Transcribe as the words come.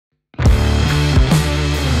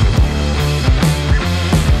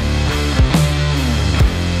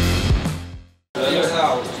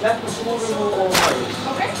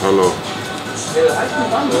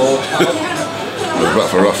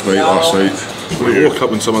night last night. We woke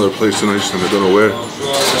up in some other place in Iceland, I don't know where.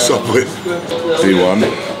 Subway. Day one.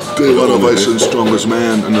 Day one of Iceland's Strongest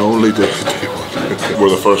Man, and the only day one. We're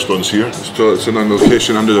the first ones here. So it's in a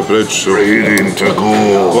location under the bridge, so Ready to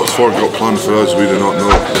go. what Ford got planned for us, we do not know.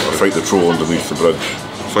 Fight the troll underneath the bridge.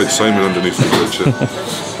 Fight Simon underneath the bridge.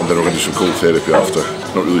 And then we're going to do some cold therapy after.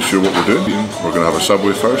 Not really sure what we're doing. We're going to have a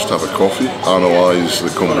Subway first, have a coffee, analyse the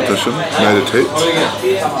competition, Meditate.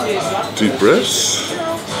 Deep breaths.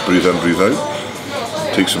 breathe in, breathe out,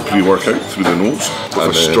 take some pre-workout through the nose. With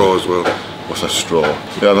a straw as well. With a straw.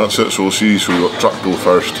 Yeah, that's it, so we'll see. So we've got truck pull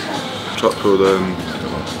first. Truck pull, then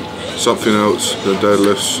something else, then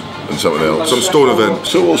deadlifts. And something else. Some stone event.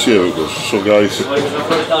 So we'll see how it goes. So guys,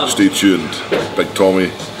 stay tuned. Big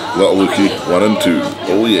Tommy, Little Lukey, 1 and 2.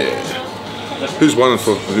 Oh yeah. Who's 1 and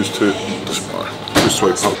 4? Who's 2? Who's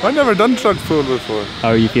swipe up? I've never done truck pull before. How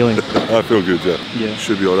are you feeling? I feel good, yeah. Yeah.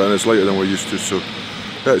 Should be alright, and it's lighter than we're used to, so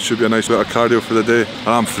yeah, it should be a nice bit of cardio for the day. And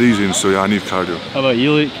I'm freezing, so yeah, I need cardio. How about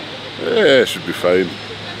you, Luke? Yeah, it should be fine.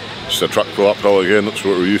 Just a truck pull uphill again, that's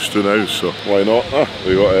what we're used to now, so why not?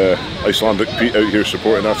 We got Icelandic Pete out here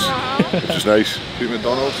supporting us, which is nice. Pete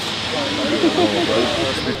McDonald.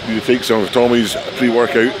 You take some of Tommy's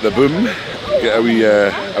pre-workout, the boom, get a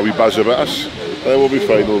wee buzz about us, then we'll be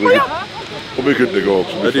fine, we'll be good to go.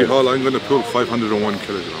 Eddie Hall, I'm going to pull 501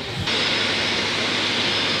 kilograms.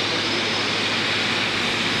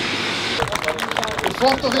 In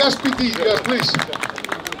front of the SPD, yes please.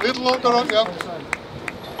 Little longer on, yeah.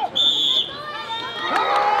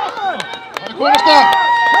 Hann komast að.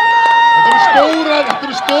 Þetta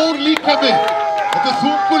eru stór líkami. Þetta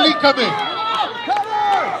þungur líkami.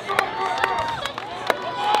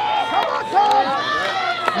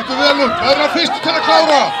 Lítur vel út, það er fyrst til að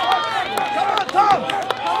klára.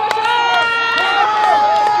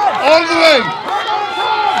 All the way.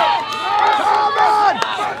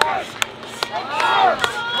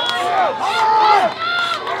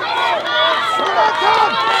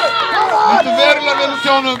 Lítur verulega vel út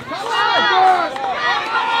hjá honum.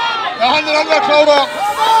 Ja, hann alveg að klára.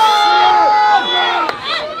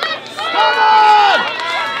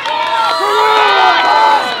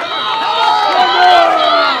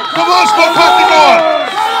 Come on, stop cutting on!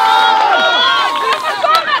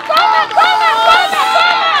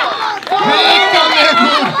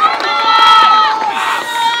 Hrikalegur!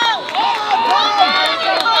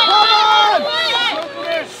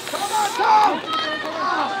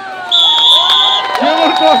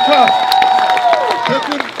 Kemur gott það!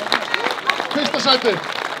 Tekur fyrsta sæti.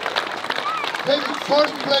 Taking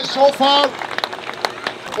first place so far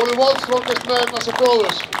for the world's strongest man as a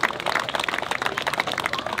brothers.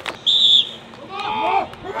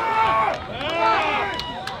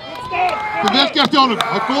 Þetta vel gert hjá honum,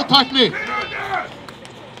 það góð tækni.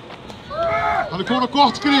 Hann komin á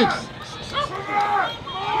gott skrif.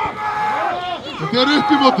 Þetta upp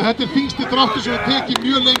í móti, þetta þyngsti dráttur sem við tekið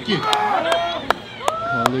mjög lengi.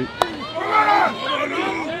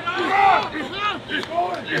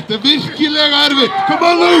 Þetta virkilega erfitt. Come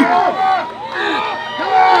on, Luke!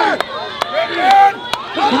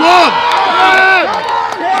 Come on!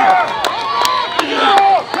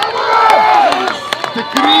 Þetta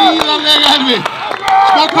gríðarlega erfitt.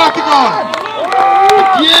 Smá cutting on. Það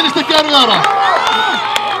gerist ekki erfiðara.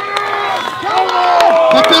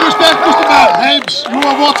 Þetta eru sterkustu menn heims. You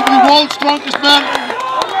are watching the world's strongest man.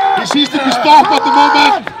 He seems to be stopped at the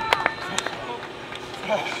moment.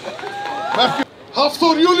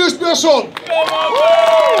 Hafþór Júlíus Björnsson.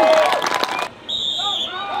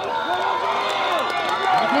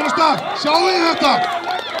 Hann komast að. Sjáðu þið þetta.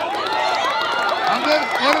 Hann er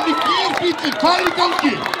í gírbíllinn. Hvað í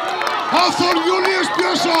gangi? Hafþór Júlíus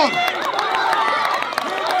Björnsson.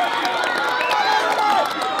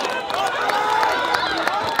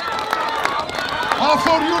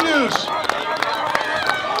 Hafþór Júlíus.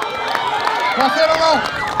 Hvað fer hann á?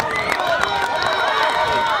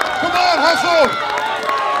 Come on, Hafþór!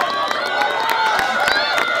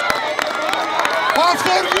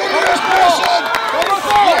 Hafþór Júlíus Björnsson!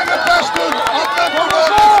 Ég er bestur! Allar búin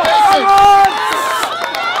steikir!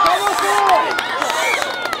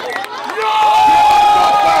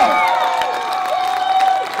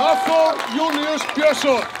 Hafþór Júlíus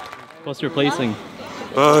Björnsson! What's your placing?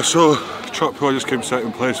 So, truck pull I just came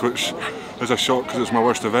second place, which is a shock because it's my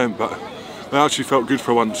worst event, but I actually felt good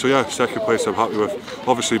for once, so yeah, second place I'm happy with.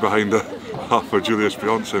 Obviously behind the half for Julius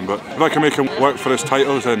Bjornsson, but if I can make him work for his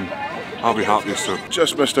titles, then I'll be happy. So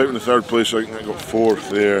just missed out in the third place, I think I got 4th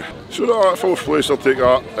there. So no, 4th place, I'll take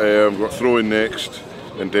that. We've got throw-in next,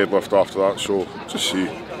 and deadlift after that, so just see.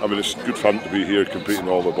 I mean, it's good fun to be here competing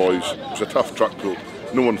with all the boys. It was a tough truck pull,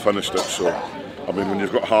 no one finished it, so I mean, when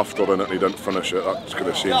you've got Hafthor in it and he didn't finish it, that's going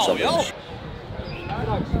to say something.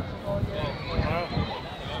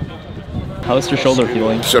 How's your shoulder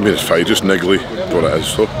feeling? I mean, it's fine, just niggly, what it is.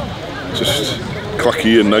 So just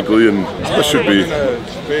clucky and niggly, and this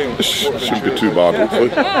shouldn't be too bad. Hopefully,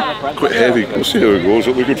 quite heavy. We'll see how it goes.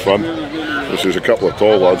 It'll be good fun. There's a couple of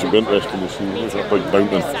tall lads. It'll be interesting to see. There's that big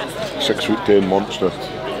mountain, 6'10" monster.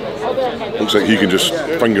 Looks like he can just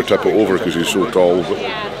fingertip it over because he's so tall. But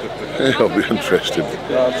it'll be interesting.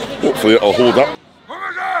 Hopefully, it'll hold up. All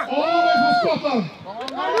the way from Scotland.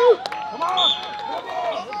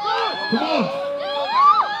 Come on.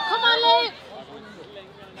 Come on, Luke.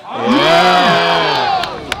 Yeah!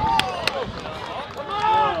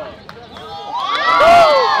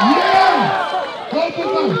 Go for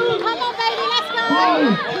them. Come on, baby, let's go.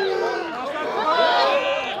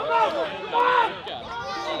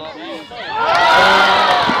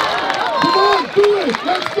 Come on, do it.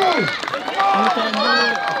 Let's go.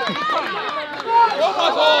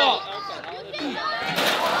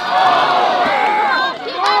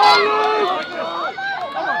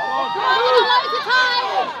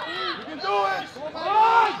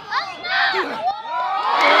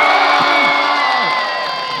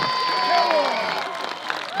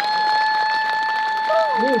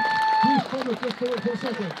 Please come just for a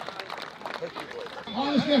second.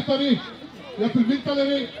 Aðeins léttari, jafnvel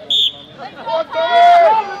myndalegri.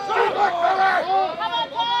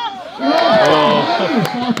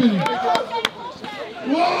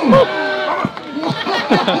 Whoa!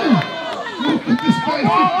 Look at this guy,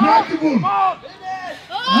 it's incredible!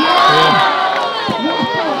 Yeah! What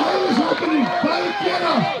the hell is happening?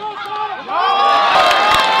 Valentino!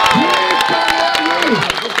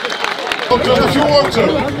 Just a few words, sir.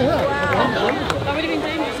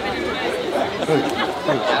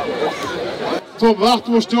 Tom, that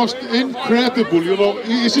was just incredible, you know.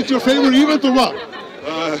 Is it your favorite event or what?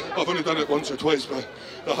 I've only done it once or twice, but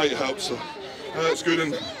the height helps, so it's good,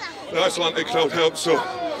 and the Icelandic crowd helps, so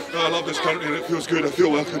I love this country and it feels good, I feel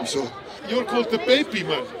welcome, so. You're called the baby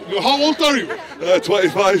man. How old are you?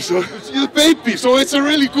 25, so. You're the baby, so it's a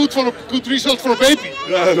really good result for a baby.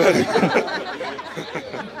 Yeah, very.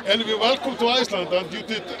 Anyway, welcome to Iceland, and you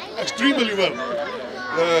did extremely well.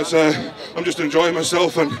 I'm just enjoying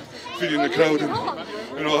myself and feeding the crowd, and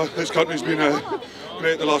you know, this country's been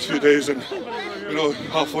great the last few days, and you know,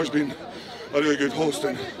 Hafthor's been a really good host,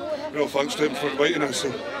 and you know, thanks to him for inviting us,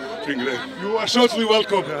 so it's been great. You are certainly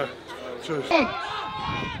welcome. Yeah, cheers. Hey!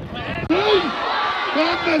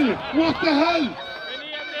 What the hell?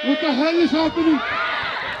 What the hell is happening?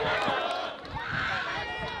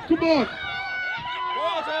 Come on!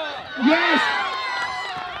 Yes!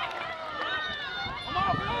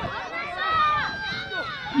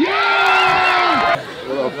 Yeah!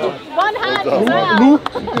 One hand as well.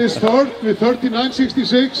 Luke is third with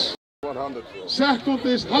 39.66. Second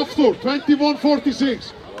is Hafthor,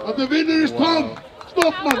 21.46. And the winner is Tom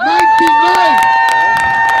Stoltman, 99!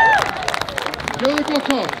 Very good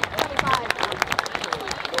job.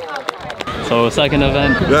 So second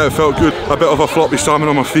event. Yeah, it felt good. A bit of a floppy salmon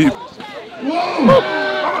on my feet. Whoa!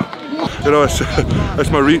 You know, it's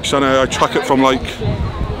my reach, and I chuck it from like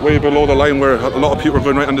way below the line where a lot of people are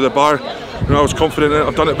going right under the bar. You know, I was confident in it.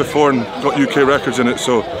 I've done it before and got UK records in it,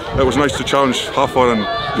 so it was nice to challenge Hafthor and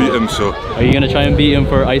beat him. So, are you going to try and beat him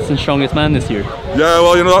for Iceland's strongest man this year? Yeah,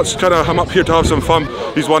 well, you know, that's kind of, I'm up here to have some fun.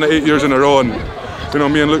 He's won it 8 years in a row, and you know,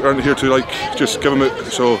 me and Luke aren't here to like just give him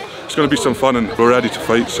it. So it's going to be some fun, and we're ready to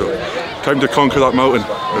fight. So time to conquer that mountain.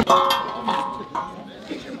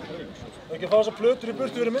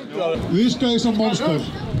 This guy is a monster.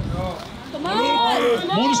 Come on.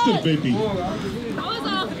 Monster, baby. Come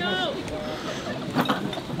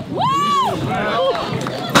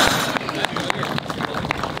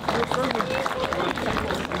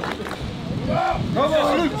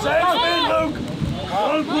on, Luke.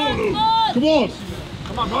 Come on.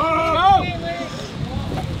 Come on, go.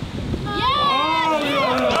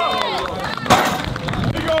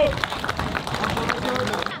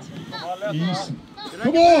 Easy.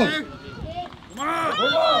 Come on.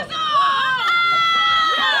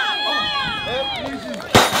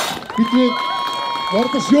 Between, var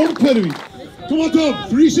þetta sjónhverfi? Come on, Tom.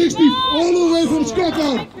 360 all the way from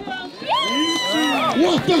Scotland.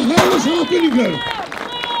 What the hell is happening here?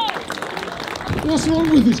 What's wrong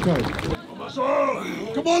with this guy?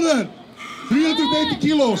 Come on then. 380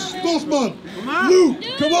 kilos. Stoltman. Luke,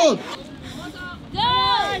 come on.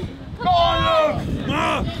 Go on,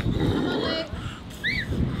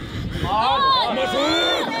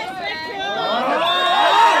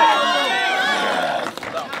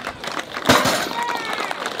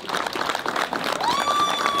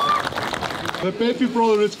 Luke. The baby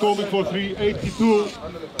brother is coming for 382.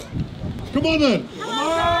 Come on then!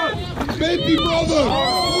 Baby brother!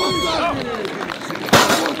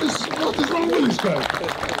 What is wrong with this guy?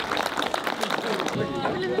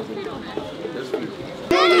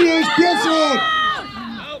 Julius, press on!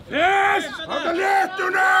 Yes! Up the left, do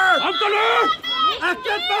not! Up the left!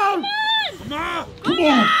 Get down! Come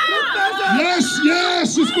on! Yes,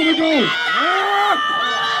 yes, it's gonna go!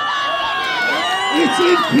 It's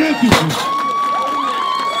incredible!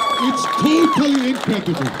 It's totally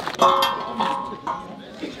incredible!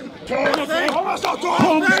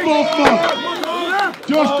 Tom Stoltman!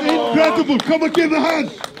 Just incredible! Come and give the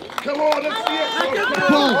hand! Come on, let's see it!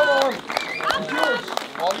 Come on!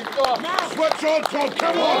 All you've got! Switch on, Tom,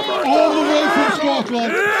 come on! All the way from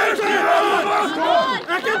Scotland!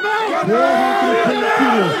 410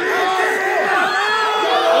 kilos!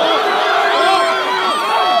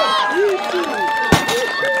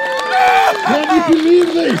 Can you believe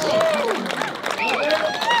this?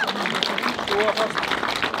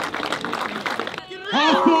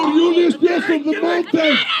 Half-hour Julius Björnsson, the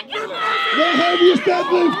mountain! The heaviest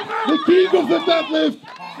deadlift! The king of the deadlift!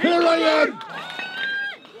 Here I am!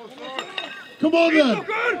 Come on then!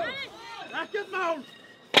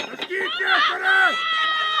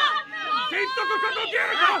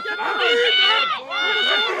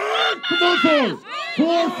 Come on, Thor!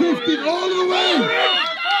 450 all the way!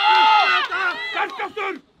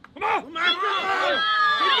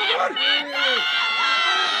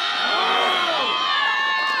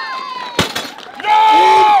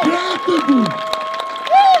 Incredible!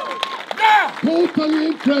 Totally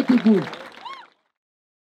incredible!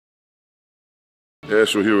 Yeah,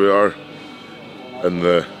 so here we are in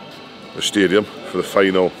the stadium for the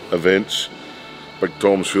final events. Big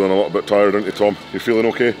Tom's feeling a little bit tired, aren't you, Tom? You feeling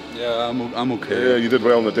okay? Yeah, I'm okay. Yeah, you did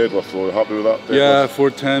well on the deadlift, though. You happy with that? Deadlift? Yeah,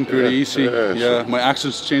 410, pretty easy. Yeah, Yeah, so my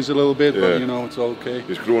accent's changed a little bit, Yeah. but you know, it's all okay.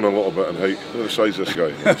 he's grown a little bit in height. Look at the size of this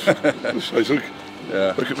guy. The size, look.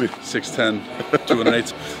 Yeah, Look at me. 6'10",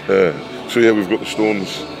 208. So yeah, we've got the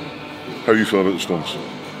stones. How are you feeling about the stones?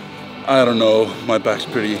 I don't know, my back's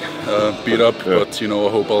pretty beat up, but you know,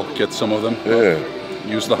 I hope I'll get some of them. Yeah.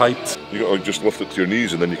 Use the height. You got to like, just lift it to your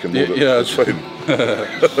knees and then you can load it. Yeah, it's fine.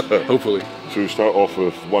 Hopefully. So we start off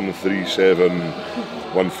with 137,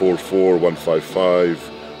 144, 155,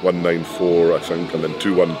 194, I think, and then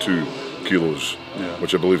 212 kilos,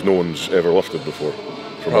 which I believe no one's ever lifted before.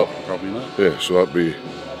 Probably not. Yeah, so that'd be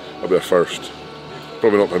a first.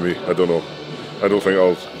 Probably not by me. I don't know. I don't think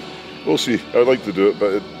I'll. We'll see. I'd like to do it,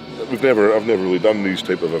 but I've never really done these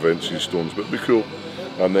type of events, these stones, but it'd be cool.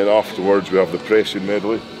 And then afterwards we have the pressing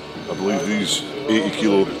medley. I believe these 80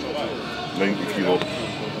 kilo, 90 kilo.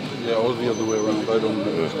 Yeah, or the other way around. I don't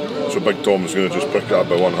know. So Big Tom's going to just pick that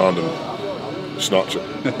by one hand and snatch it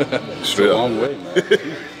straight It's a up. long way.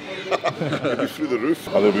 Maybe through the roof.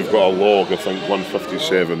 And then we've got a log, I think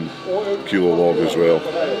 157 kilo log as well.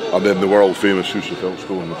 And then the world famous Husafell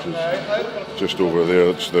stone, which is just over there.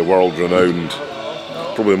 It's the world renowned,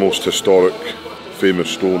 probably the most historic, famous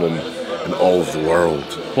stone in all of the world.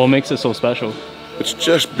 What makes it so special? It's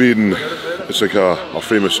just been, it's like a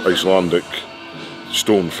famous Icelandic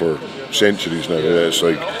stone for centuries now. It's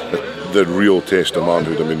like the real test of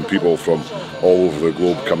manhood. I mean, people from all over the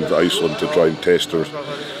globe come to Iceland to try and test to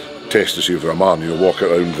see if they're a man. You know, walk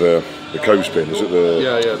around the cow's pen. Is it the?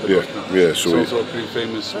 Yeah. So it's also pretty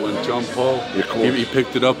famous when John Paul he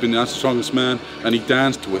picked it up in Enquiries Strongest Man and he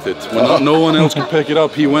danced with it. When no one else could pick it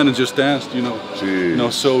up, he went and just danced. You know,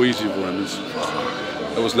 so easy for him.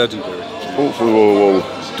 It was legendary. Hopefully we'll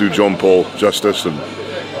do John Paul justice and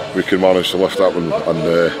we can manage to lift that one and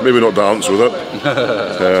maybe not dance with it.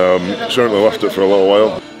 Certainly lift it for a little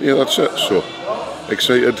while. Yeah, that's it. So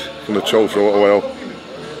excited, gonna chill for a little while.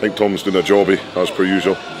 I think Tom's doing a jobby as per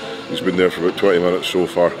usual. He's been there for about 20 minutes so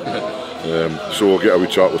far. So we'll get a wee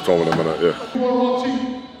chat with Tom in a minute. Yeah. You are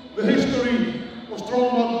watching the history of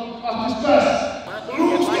strongman at his best.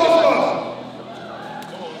 Luke Stoltman!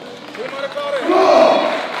 There you go!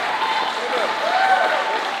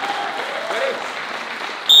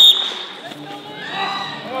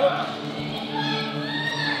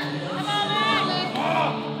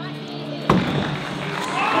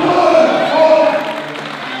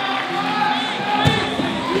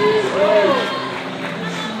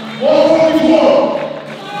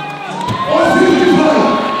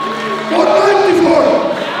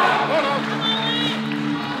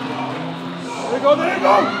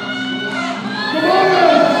 Come on,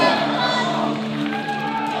 man!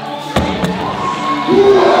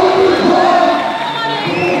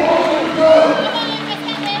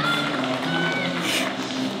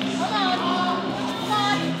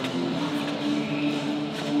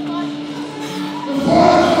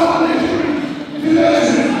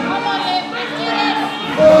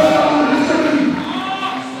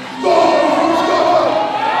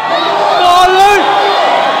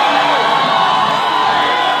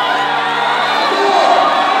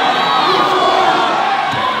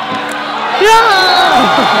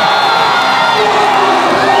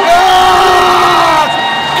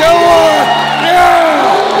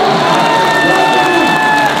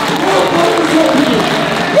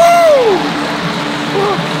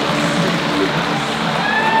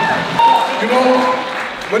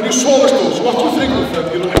 When you saw the stones, what do you think of them?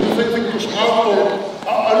 You know, do you think it was hard or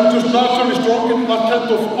are you just naturally strong in that kind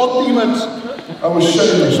of odd events? I was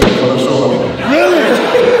shitting myself when I saw him. Really?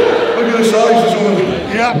 Look at the size, it's only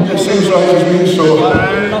the same size as me, so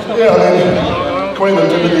yeah, I mean, quite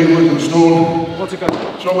intimidating looking stone. What's it got?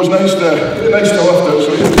 So it was nice to lift it,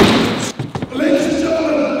 so yeah. Ladies and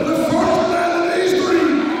gentlemen, the first man in history!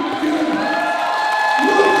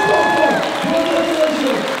 Look, Stoltman!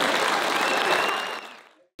 Congratulations!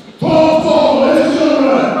 Fall, ladies and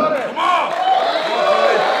gentlemen! Come on!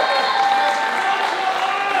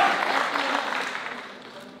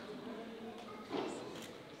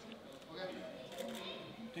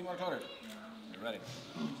 Teamwork order. You're ready.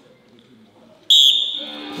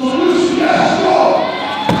 Yes, go!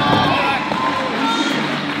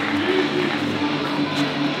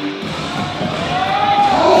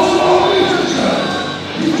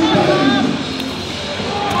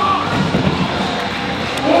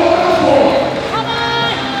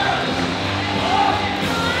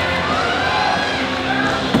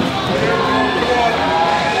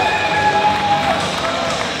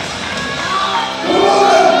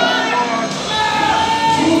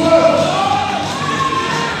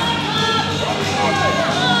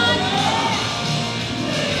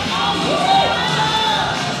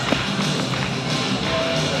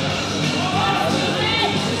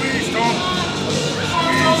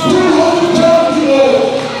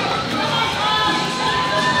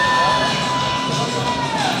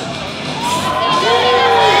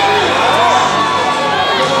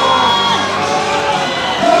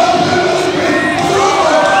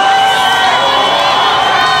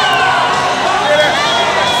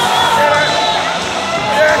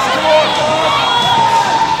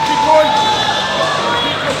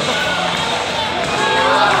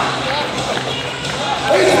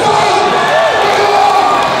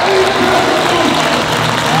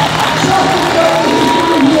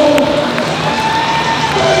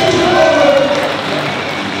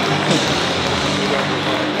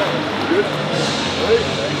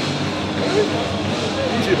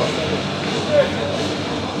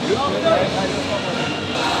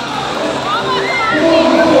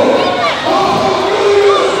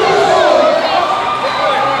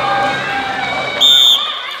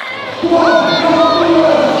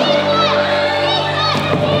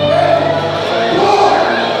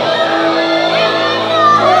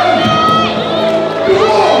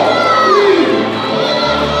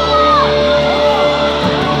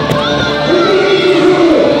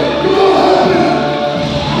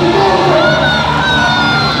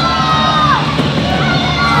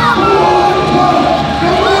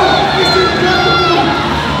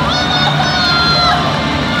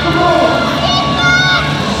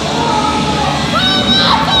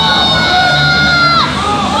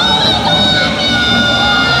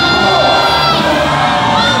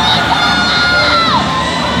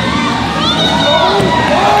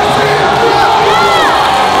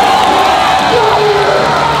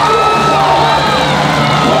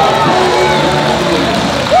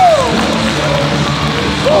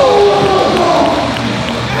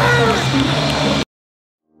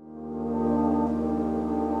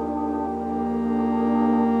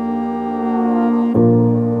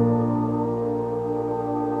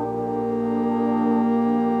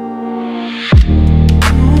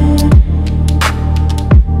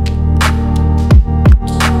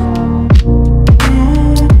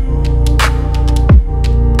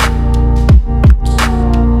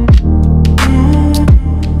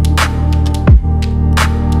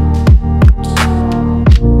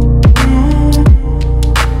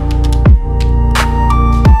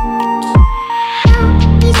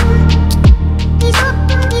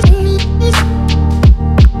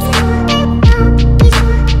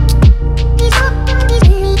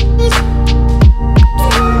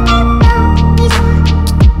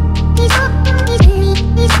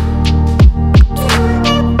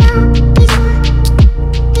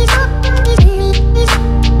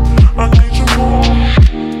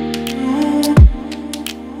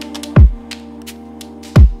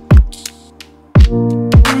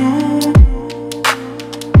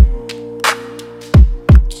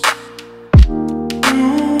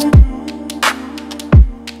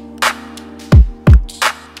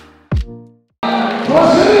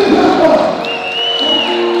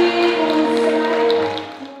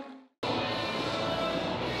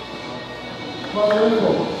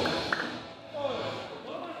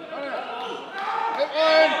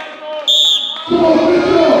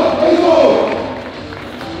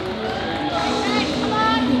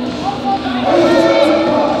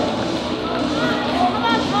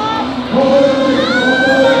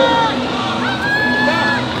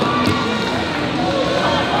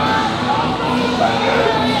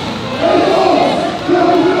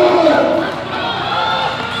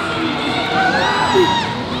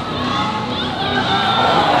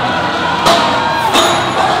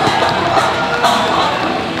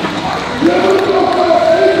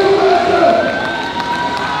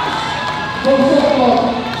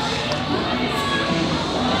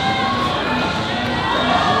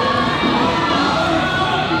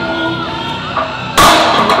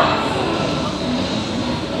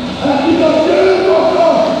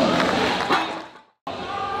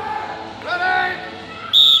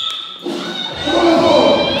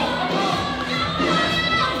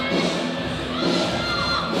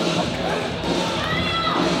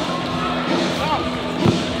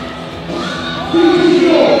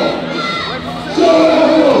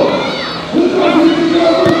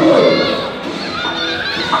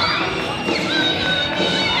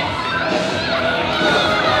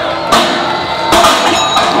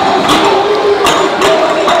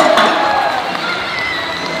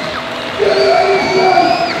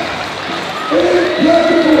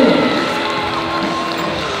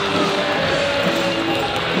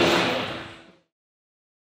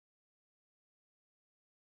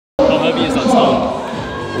 How heavy is that stone?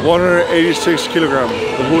 186 kilogram,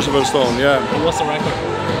 the Roosevelt stone, yeah. And what's the record?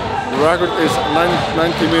 The record is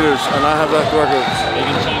 90 meters, and I have that record. Are you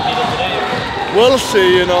gonna try and beat it today? We'll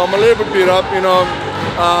see, you know, I'm a little bit beat up, you know.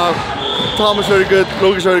 Tom is very good,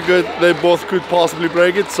 Luke is very good. They both could possibly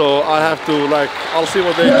break it, so I have to, like, I'll see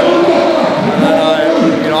what they do.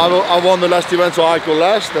 And I won the last event, so I go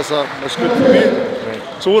last. That's good for me.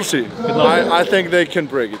 So we'll see. I think they can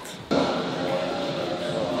break it.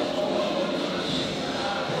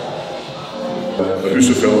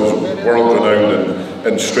 Husafell's world-renowned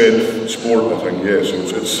in strength sport, I think, yes.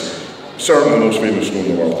 It's certainly the most famous stone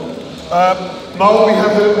in the world. Now we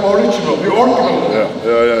have the original, the original. Yeah.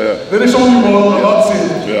 There is only one, and that's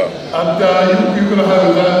it. Yeah. And you're going to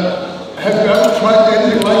have that. Have you ever tried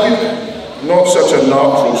anything like it? Not such a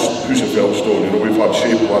natural Husafell stone, you know, we've had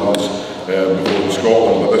shaped ones before in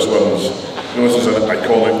Scotland, but this one's, you know, this is an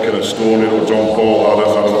iconic kind of stone, you know, John Paul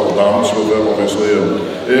had a little dance with it, obviously, and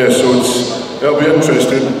yeah, so it'll be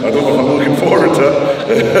interesting. I don't know if I'm looking forward to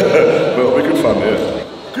it, but it'll be good fun, yeah.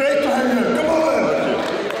 Great to have you. Come on then.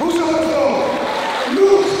 Who's the left one? You,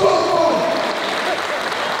 Stoltman.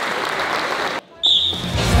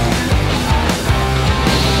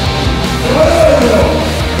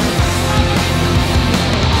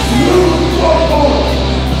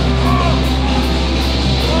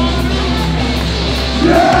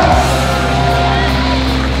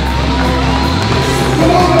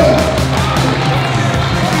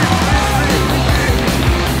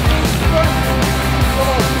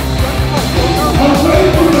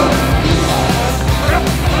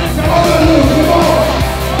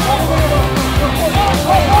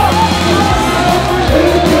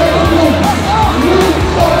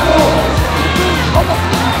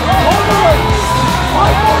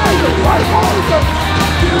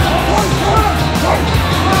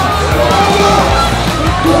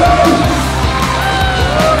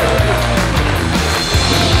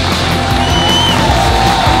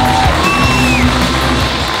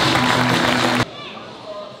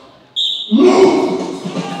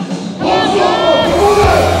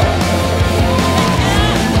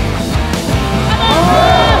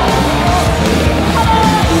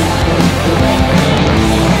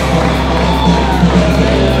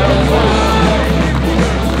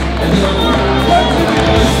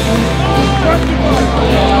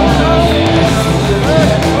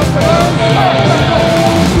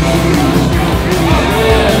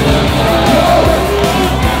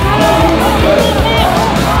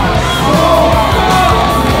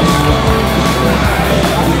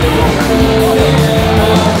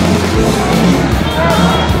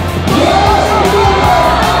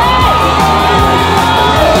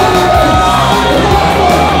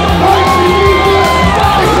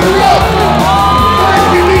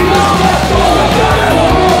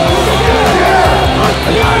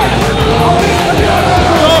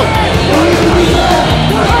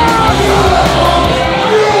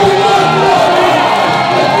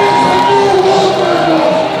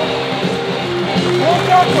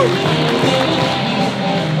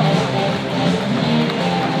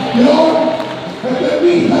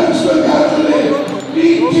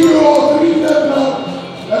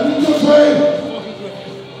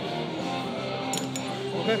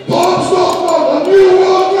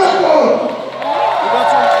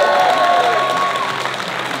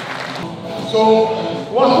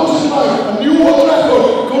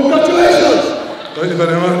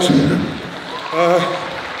 much.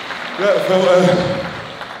 Yeah, it felt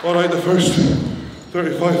alright the first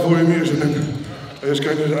 35-40 metres, and then I just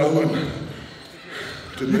kind of did it out and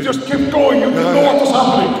You just kept going, you didn't know what was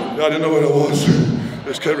happening. Yeah, I didn't know where I was.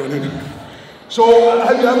 Just kept running. So,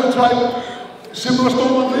 have you ever tried similar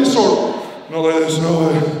Stoltman race or? Not like this,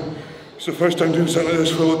 no. It's the first time doing something like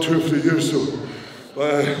this for about 2 or 3 years, so.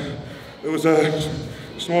 But it was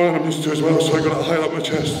smaller than I'm used to as well, so I got it higher up my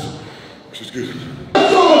chest, which is good.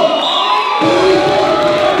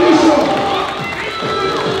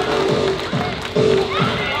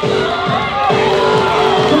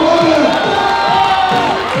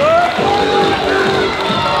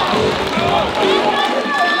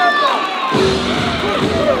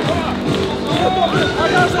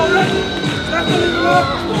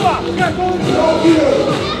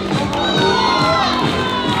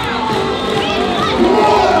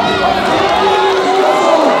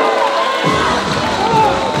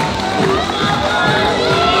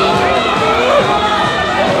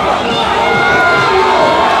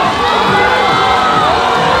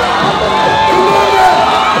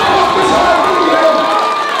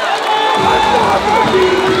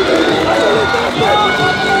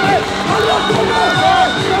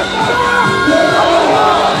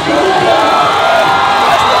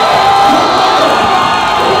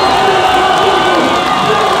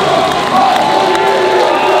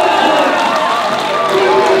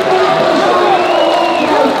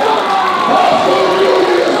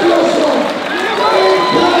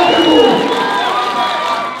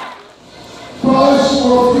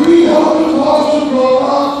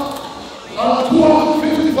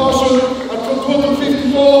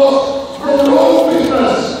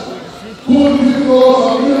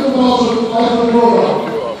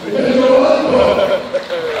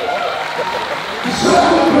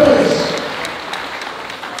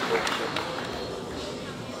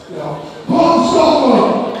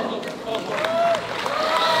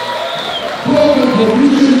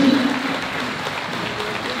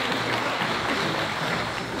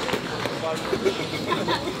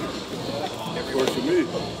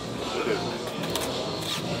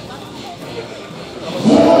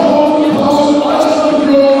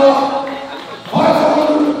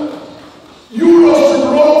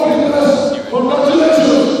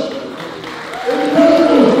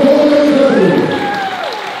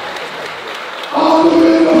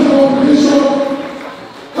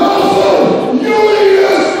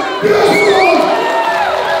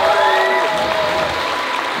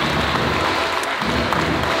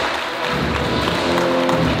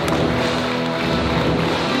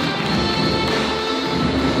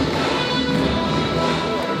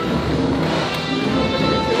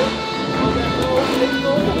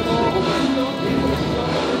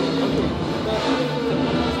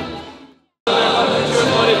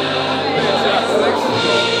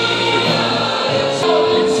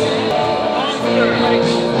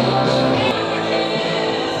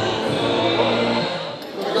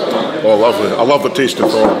 Oh, lovely. I love the taste of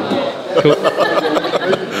thought.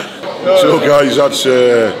 So guys, that's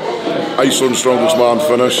Iceland's strongest man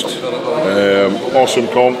finished. Awesome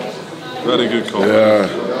comp. Very good comp.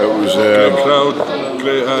 Yeah, it was great crowd,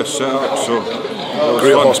 great setup, so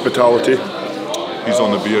great fun. hospitality. He's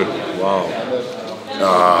on the beer. Wow.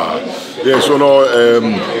 Yeah, so no,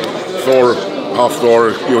 Thor, half Thor,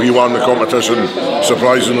 you know, he won the competition,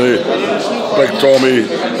 surprisingly. Big Tommy,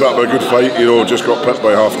 put up a good fight, you know, just got pipped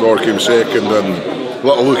by half Thor, came second, and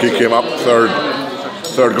Little Lucky came up third,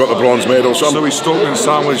 got the bronze medal. So we Stoltman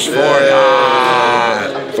sandwich for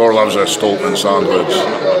Thor loves a Stoltman sandwich,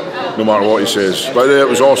 no matter what he says. But it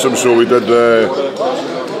was awesome, so we did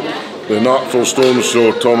the natural stones,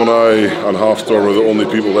 so Tom and I and half Thor were the only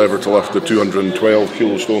people ever to lift the 212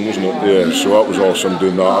 kilo stone, wasn't it? Yeah, so that was awesome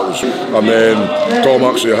doing that. And then Tom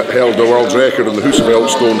actually held the world's record in the Husevelt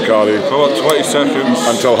stone carry for about 20 seconds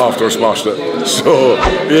until half Thor smashed it. So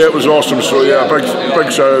yeah, it was awesome. So yeah,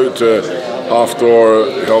 big shout out to half Thor,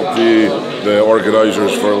 helped the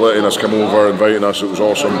organisers for letting us come over, inviting us. It was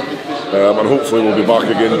awesome. And hopefully we'll be back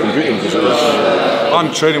again competing, because it was.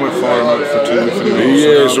 I'm training with Farm for 2 weeks anyway,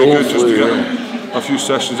 yeah, so it'll be good just to get a few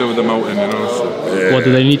sessions over the mountain, you know. So. Yeah. What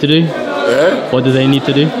do they need to do? What do they need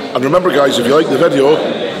to do? And remember guys, if you like the video,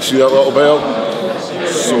 see that little bell?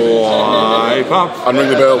 Swipe up. And ring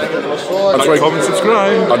the bell. And like, comment,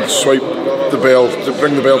 subscribe. And swipe the bell.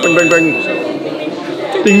 Ring the bell. Ding, ding, ding.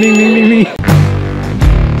 Ding, ding, ding, ding, ding.